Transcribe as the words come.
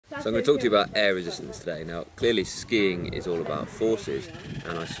So I'm going to talk to you about air resistance today. Now, clearly skiing is all about forces,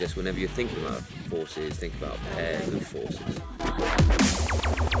 and I suggest whenever you're thinking about forces, think about pairs of forces.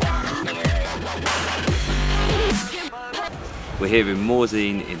 We're here in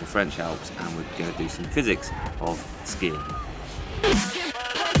Morzine in the French Alps, and we're going to do some physics of skiing.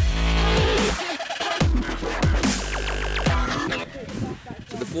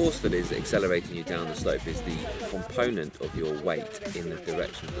 The force that is accelerating you down the slope is the component of your weight in the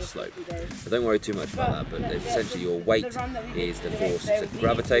direction of the slope. So don't worry too much about that, but essentially your weight is the force. It's a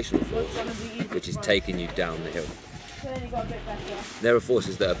gravitational force which is taking you down the hill. There are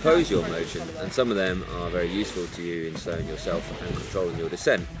forces that oppose your motion, and some of them are very useful to you in slowing yourself and controlling your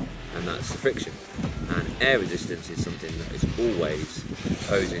descent, and that's friction. And air resistance is something that is always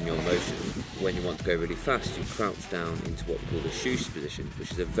opposing your motion. When you want to go really fast, you crouch down into what we call the swoosh position,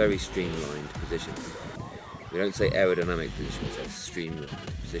 which is a very streamlined position. We don't say aerodynamic position, we say streamlined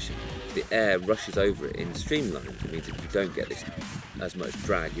position. The air rushes over it in streamlined. It means that you don't get this as much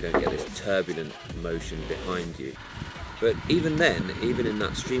drag, you don't get this turbulent motion behind you. But even then, even in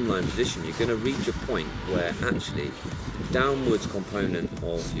that streamlined position, you're going to reach a point where actually the downwards component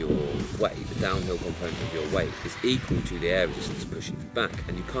of your weight, the downhill component of your weight, is equal to the air resistance pushing you back,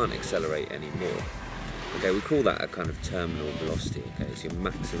 and you can't accelerate anymore. Okay, we call that a kind of terminal velocity. Okay, it's your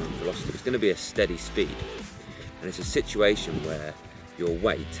maximum velocity. It's going to be a steady speed, and it's a situation where your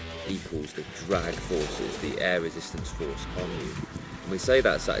weight equals the drag forces, the air resistance force on you. And we say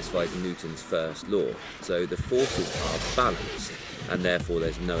that satisfies Newton's first law. So the forces are balanced, and therefore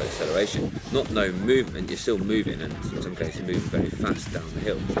there's no acceleration. Not no movement, you're still moving, and in some cases moving very fast down the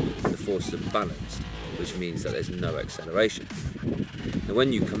hill. The forces are balanced, which means that there's no acceleration. Now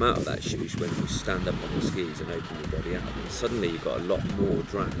when you come out of that swoosh, when you stand up on the skis and open your body out, then suddenly you've got a lot more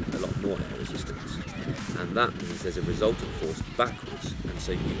drag, a lot more air resistance. And that means there's a resultant force backwards, and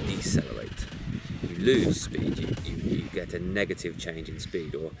so you decelerate. You lose speed, you get a negative change in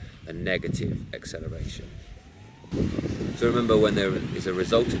speed, or a negative acceleration. So remember, when there is a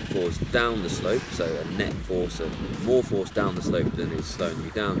resultant force down the slope, so a net force, more force down the slope than is slowing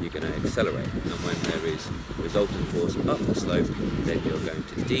you down, you're going to accelerate. And when there is resultant force up the slope, then you're going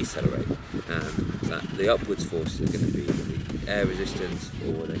to decelerate. And the upwards forces are going to be the air resistance,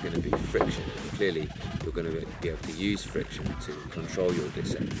 or they're going to be friction. And clearly, you're going to be able to use friction to control your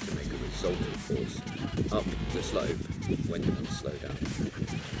descent, to make a resultant force up the slope when you want to slow down.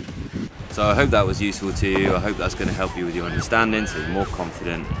 So I hope that was useful to you. I hope that's going to help you with your understanding, so you're more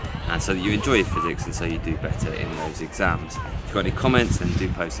confident, and so that you enjoy physics, and so you do better in those exams. If you've got any comments, then do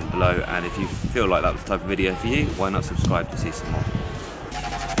post them below, and if you feel like that was the type of video for you, why not subscribe to see some more.